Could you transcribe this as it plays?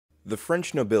The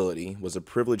French nobility was a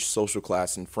privileged social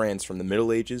class in France from the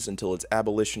Middle Ages until its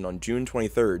abolition on June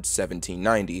 23,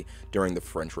 1790, during the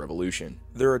French Revolution.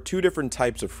 There are two different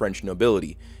types of French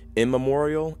nobility: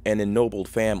 immemorial and ennobled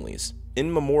families.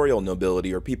 Immemorial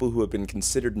nobility are people who have been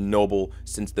considered noble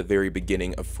since the very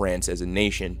beginning of France as a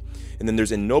nation. And then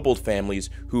there's ennobled families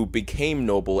who became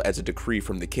noble as a decree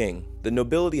from the king. The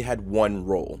nobility had one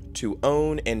role: to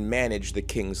own and manage the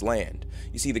king's land.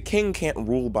 You see, the king can't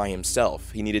rule by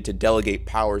himself. He needed to delegate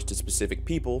powers to specific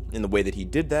people, and the way that he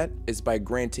did that is by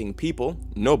granting people,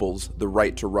 nobles, the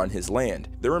right to run his land.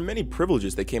 There are many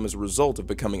privileges that came as a result of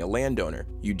becoming a landowner.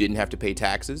 You didn't have to pay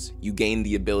taxes, you gained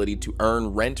the ability to earn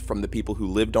rent from the people who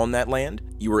lived on that land,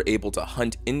 you were able to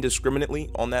hunt indiscriminately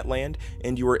on that land,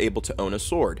 and you were able to own a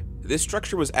sword. This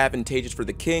structure was advantageous for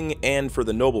the king and for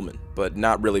the noblemen, but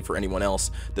not really for anyone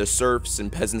else. The serfs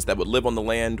and peasants that would live on the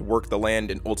land, work the land,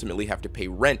 and ultimately have to pay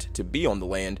rent to be on the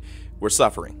land were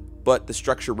suffering. But the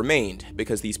structure remained,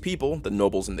 because these people, the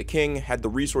nobles and the king, had the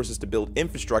resources to build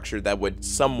infrastructure that would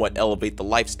somewhat elevate the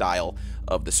lifestyle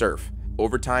of the serf.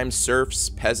 Over time, serfs,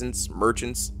 peasants,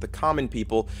 merchants, the common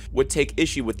people would take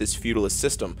issue with this feudalist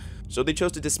system, so they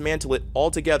chose to dismantle it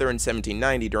altogether in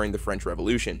 1790 during the French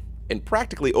Revolution. And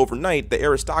practically overnight, the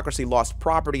aristocracy lost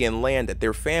property and land that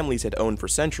their families had owned for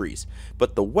centuries.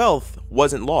 But the wealth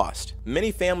wasn't lost. Many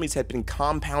families had been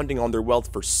compounding on their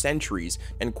wealth for centuries,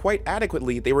 and quite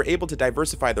adequately, they were able to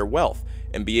diversify their wealth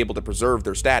and be able to preserve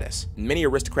their status. Many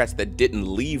aristocrats that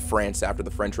didn't leave France after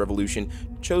the French Revolution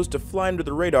chose to fly under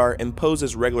the radar and pose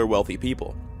as regular wealthy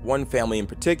people. One family in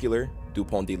particular,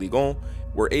 Dupont de Ligons,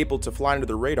 were able to fly under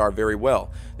the radar very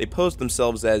well. They posed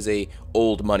themselves as a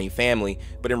old money family,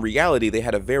 but in reality they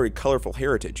had a very colorful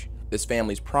heritage. This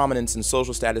family's prominence and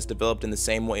social status developed in the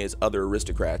same way as other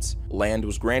aristocrats. Land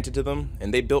was granted to them,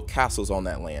 and they built castles on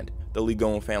that land. The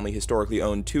Ligons family historically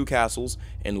owned 2 castles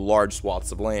and large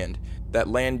swaths of land. That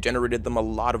land generated them a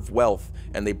lot of wealth,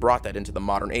 and they brought that into the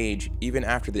modern age, even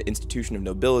after the institution of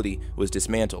nobility was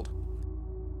dismantled.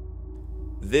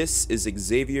 This is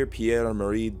Xavier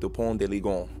Pierre-Marie Dupont de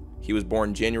Ligons. He was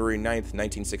born January 9th,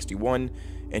 1961,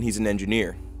 and he's an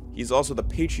engineer. He's also the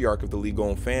patriarch of the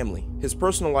Ligons family. His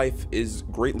personal life is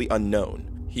greatly unknown.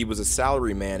 He was a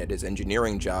salaryman at his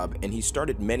engineering job, and he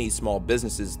started many small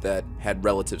businesses that had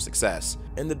relative success.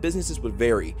 And the businesses would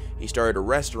vary. He started a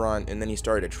restaurant, and then he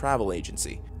started a travel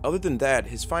agency. Other than that,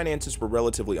 his finances were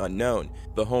relatively unknown.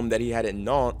 The home that he had in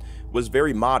Nantes was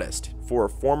very modest. For a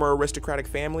former aristocratic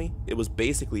family, it was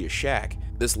basically a shack.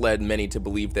 This led many to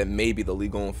believe that maybe the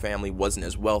Ligons family wasn't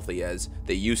as wealthy as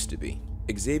they used to be.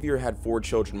 Xavier had 4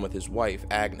 children with his wife,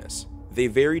 Agnes. They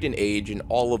varied in age, and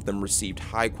all of them received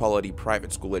high-quality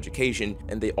private school education,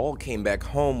 and they all came back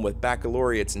home with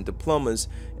baccalaureates and diplomas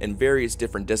in various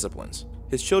different disciplines.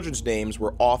 His children's names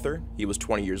were Arthur, he was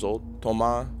 20 years old,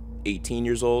 Thomas, 18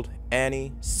 years old,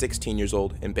 Annie, 16 years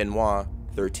old, and Benoit,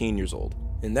 13 years old.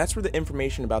 And that's where the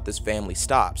information about this family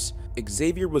stops.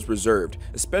 Xavier was reserved,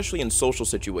 especially in social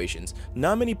situations.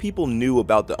 Not many people knew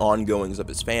about the ongoings of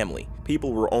his family.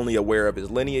 People were only aware of his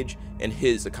lineage and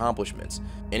his accomplishments.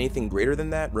 Anything greater than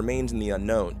that remains in the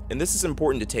unknown. And this is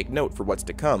important to take note for what's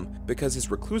to come, because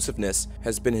his reclusiveness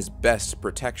has been his best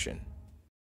protection.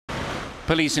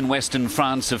 Police in western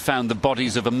France have found the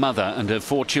bodies of a mother and her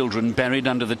 4 children buried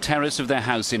under the terrace of their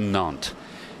house in Nantes.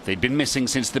 They'd been missing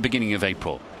since the beginning of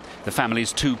April. The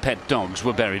family's 2 pet dogs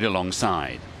were buried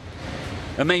alongside.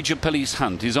 A major police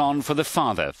hunt is on for the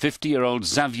father, 50-year-old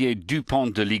Xavier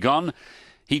Dupont de Ligons.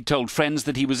 He'd told friends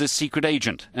that he was a secret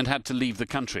agent and had to leave the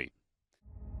country.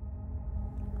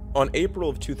 On April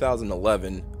of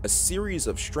 2011, a series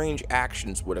of strange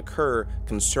actions would occur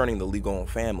concerning the Ligons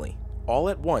family. All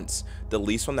at once, the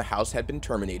lease on the house had been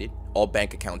terminated, all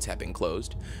bank accounts had been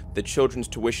closed, the children's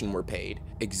tuition were paid.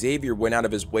 Xavier went out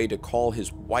of his way to call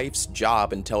his wife's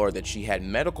job and tell her that she had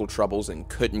medical troubles and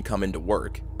couldn't come into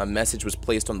work. A message was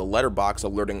placed on the letterbox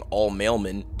alerting all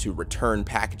mailmen to return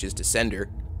packages to sender,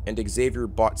 and Xavier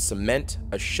bought cement,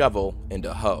 a shovel, and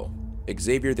a hoe.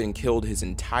 Xavier then killed his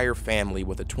entire family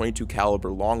with a .22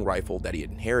 caliber long rifle that he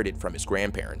had inherited from his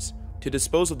grandparents. To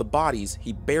dispose of the bodies,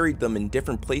 he buried them in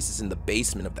different places in the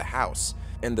basement of the house.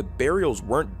 And the burials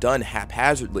weren't done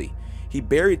haphazardly. He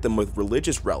buried them with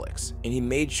religious relics, and he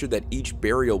made sure that each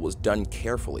burial was done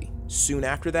carefully. Soon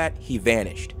after that, he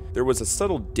vanished. There was a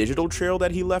subtle digital trail that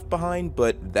he left behind,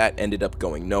 but that ended up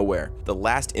going nowhere. The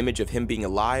last image of him being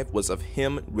alive was of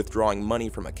him withdrawing money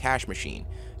from a cash machine.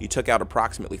 He took out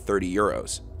approximately 30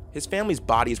 euros. His family's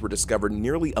bodies were discovered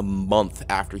nearly a month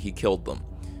after he killed them.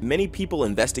 Many people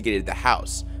investigated the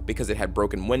house. because it had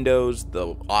broken windows,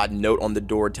 the odd note on the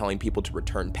door telling people to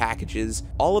return packages.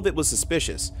 All of it was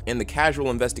suspicious, and the casual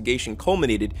investigation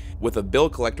culminated with a bill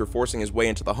collector forcing his way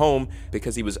into the home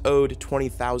because he was owed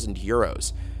 20,000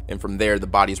 euros. And from there, the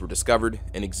bodies were discovered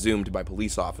and exhumed by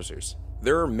police officers.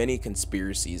 There are many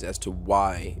conspiracies as to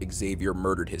why Xavier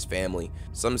murdered his family.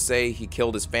 Some say he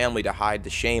killed his family to hide the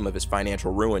shame of his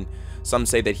financial ruin. Some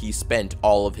say that he spent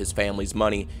all of his family's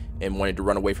money and wanted to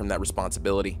run away from that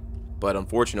responsibility. But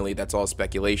unfortunately, that's all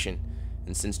speculation.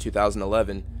 And since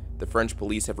 2011, the French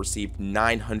police have received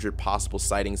 900 possible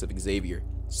sightings of Xavier,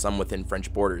 some within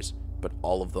French borders, but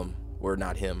all of them were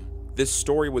not him. This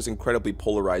story was incredibly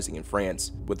polarizing in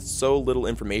France. With so little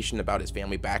information about his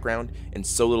family background and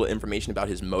so little information about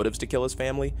his motives to kill his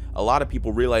family, a lot of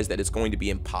people realize that it's going to be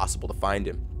impossible to find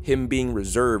him. Him being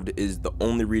reserved is the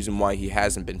only reason why he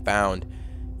hasn't been found,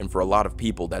 and for a lot of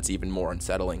people, that's even more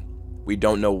unsettling. We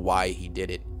don't know why he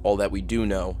did it. All that we do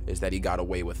know is that he got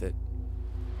away with it.